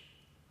church?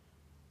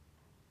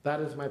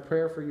 That is my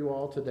prayer for you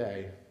all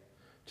today.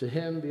 To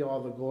him be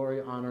all the glory,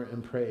 honor,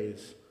 and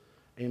praise.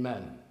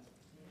 Amen.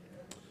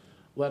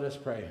 Let us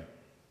pray.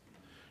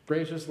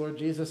 Gracious Lord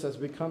Jesus, as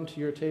we come to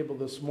your table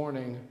this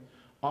morning,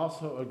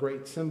 also a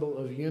great symbol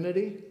of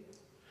unity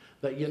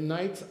that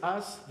unites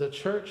us, the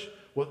church,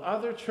 with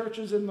other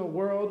churches in the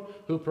world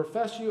who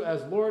profess you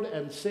as Lord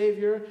and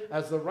Savior,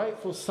 as the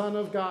rightful Son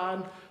of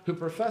God, who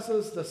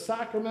professes the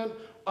sacrament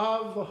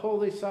of the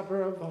Holy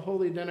Supper, of the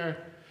Holy Dinner,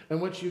 in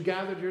which you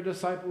gathered your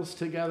disciples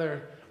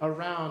together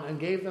around and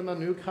gave them a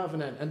new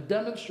covenant and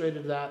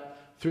demonstrated that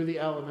through the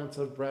elements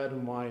of bread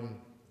and wine.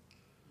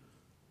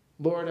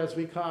 Lord, as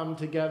we come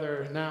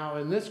together now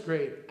in this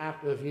great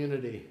act of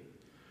unity,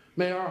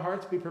 may our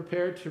hearts be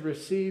prepared to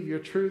receive your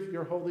truth,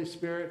 your Holy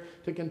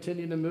Spirit, to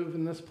continue to move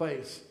in this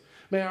place.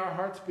 May our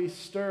hearts be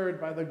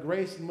stirred by the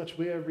grace in which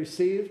we have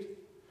received.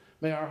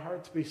 May our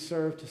hearts be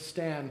served to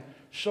stand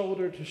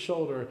shoulder to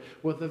shoulder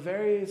with the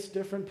various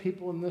different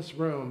people in this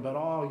room, but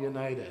all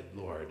united,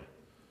 Lord,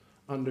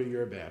 under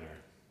your banner.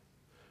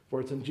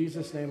 For it's in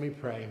Jesus' name we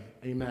pray.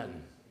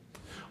 Amen.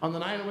 On the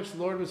night in which the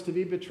Lord was to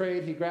be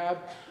betrayed, he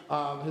grabbed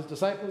his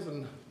disciples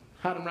and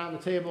had them around the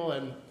table,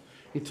 and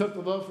he took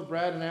the loaf of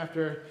bread, and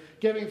after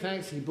giving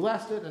thanks, he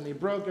blessed it, and he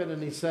broke it,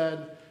 and he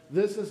said,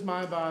 "This is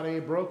my body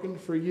broken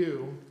for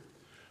you.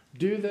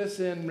 Do this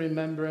in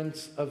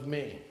remembrance of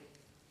me."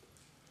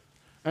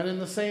 And in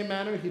the same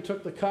manner, he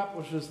took the cup,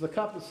 which is the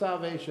cup of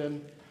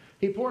salvation.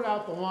 He poured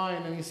out the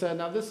wine, and he said,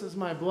 "Now this is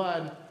my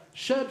blood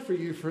shed for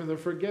you for the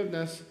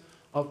forgiveness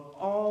of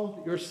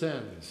all your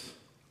sins.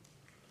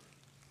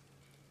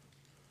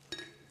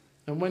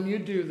 And when you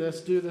do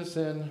this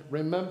in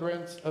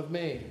remembrance of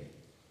me."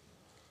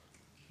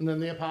 And then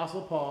the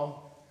Apostle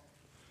Paul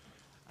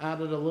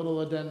added a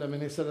little addendum,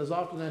 and he said, "As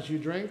often as you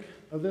drink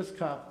of this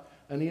cup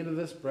and eat of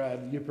this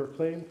bread, you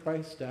proclaim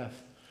Christ's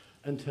death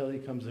until he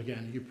comes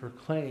again." You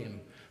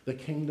proclaim the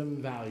kingdom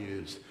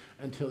values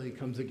until he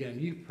comes again.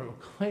 You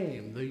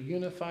proclaim the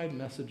unified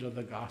message of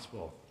the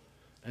gospel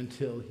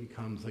until he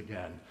comes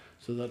again,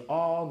 so that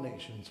all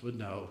nations would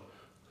know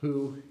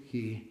who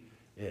he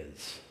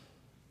is.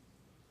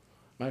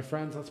 My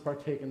friends, let's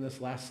partake in this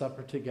Last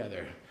Supper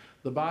together.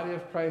 The body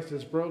of Christ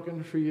is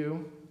broken for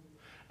you,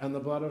 and the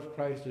blood of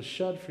Christ is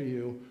shed for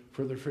you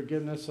for the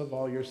forgiveness of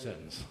all your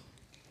sins.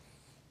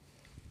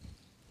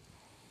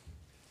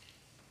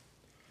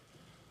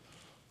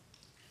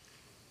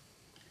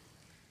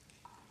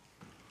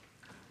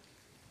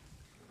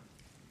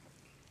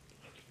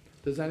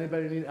 Does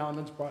anybody need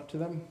elements brought to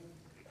them?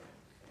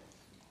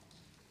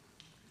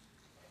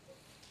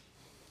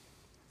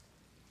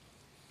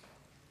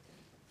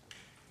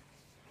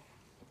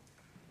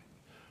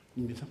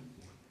 You need some?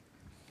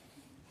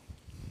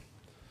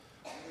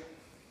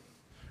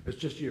 It's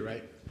just you,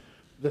 right?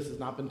 This has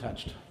not been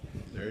touched.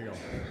 There you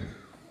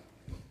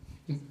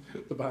go.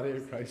 The body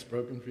of Christ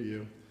broken for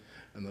you,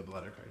 and the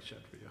blood of Christ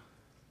shed for you.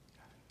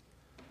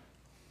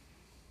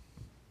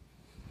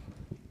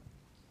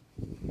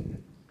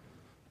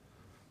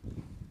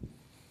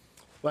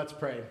 Let's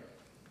pray.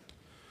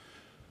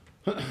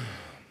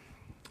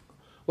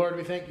 Lord,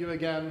 we thank you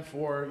again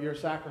for your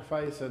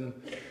sacrifice and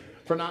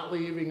for not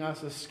leaving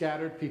us as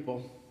scattered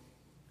people.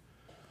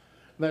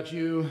 That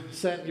you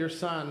sent your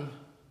Son,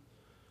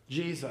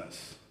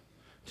 Jesus,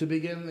 to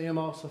begin the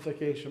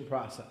emulsification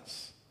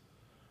process.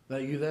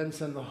 That you then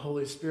send the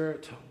Holy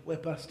Spirit to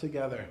whip us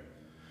together,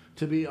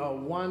 to be a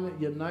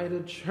one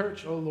united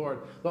church, O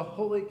Lord, the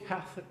Holy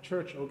Catholic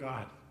Church, O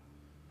God.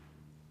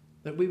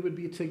 That we would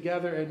be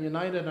together and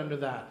united under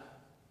that.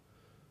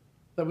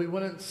 That we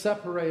wouldn't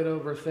separate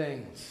over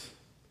things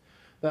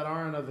that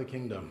aren't of the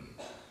kingdom.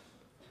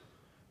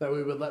 That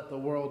we would let the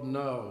world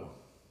know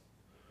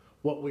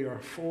what we are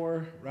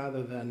for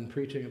rather than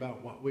preaching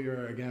about what we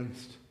are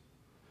against,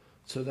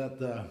 so that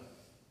the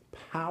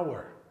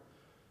power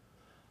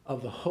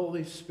of the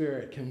Holy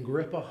Spirit can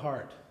grip a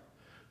heart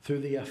through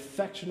the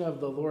affection of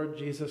the Lord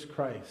Jesus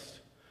Christ,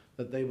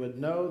 that they would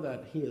know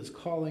that he is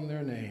calling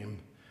their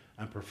name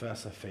and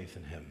profess a faith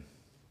in him.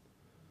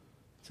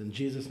 It's in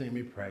Jesus' name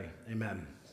we pray. Amen.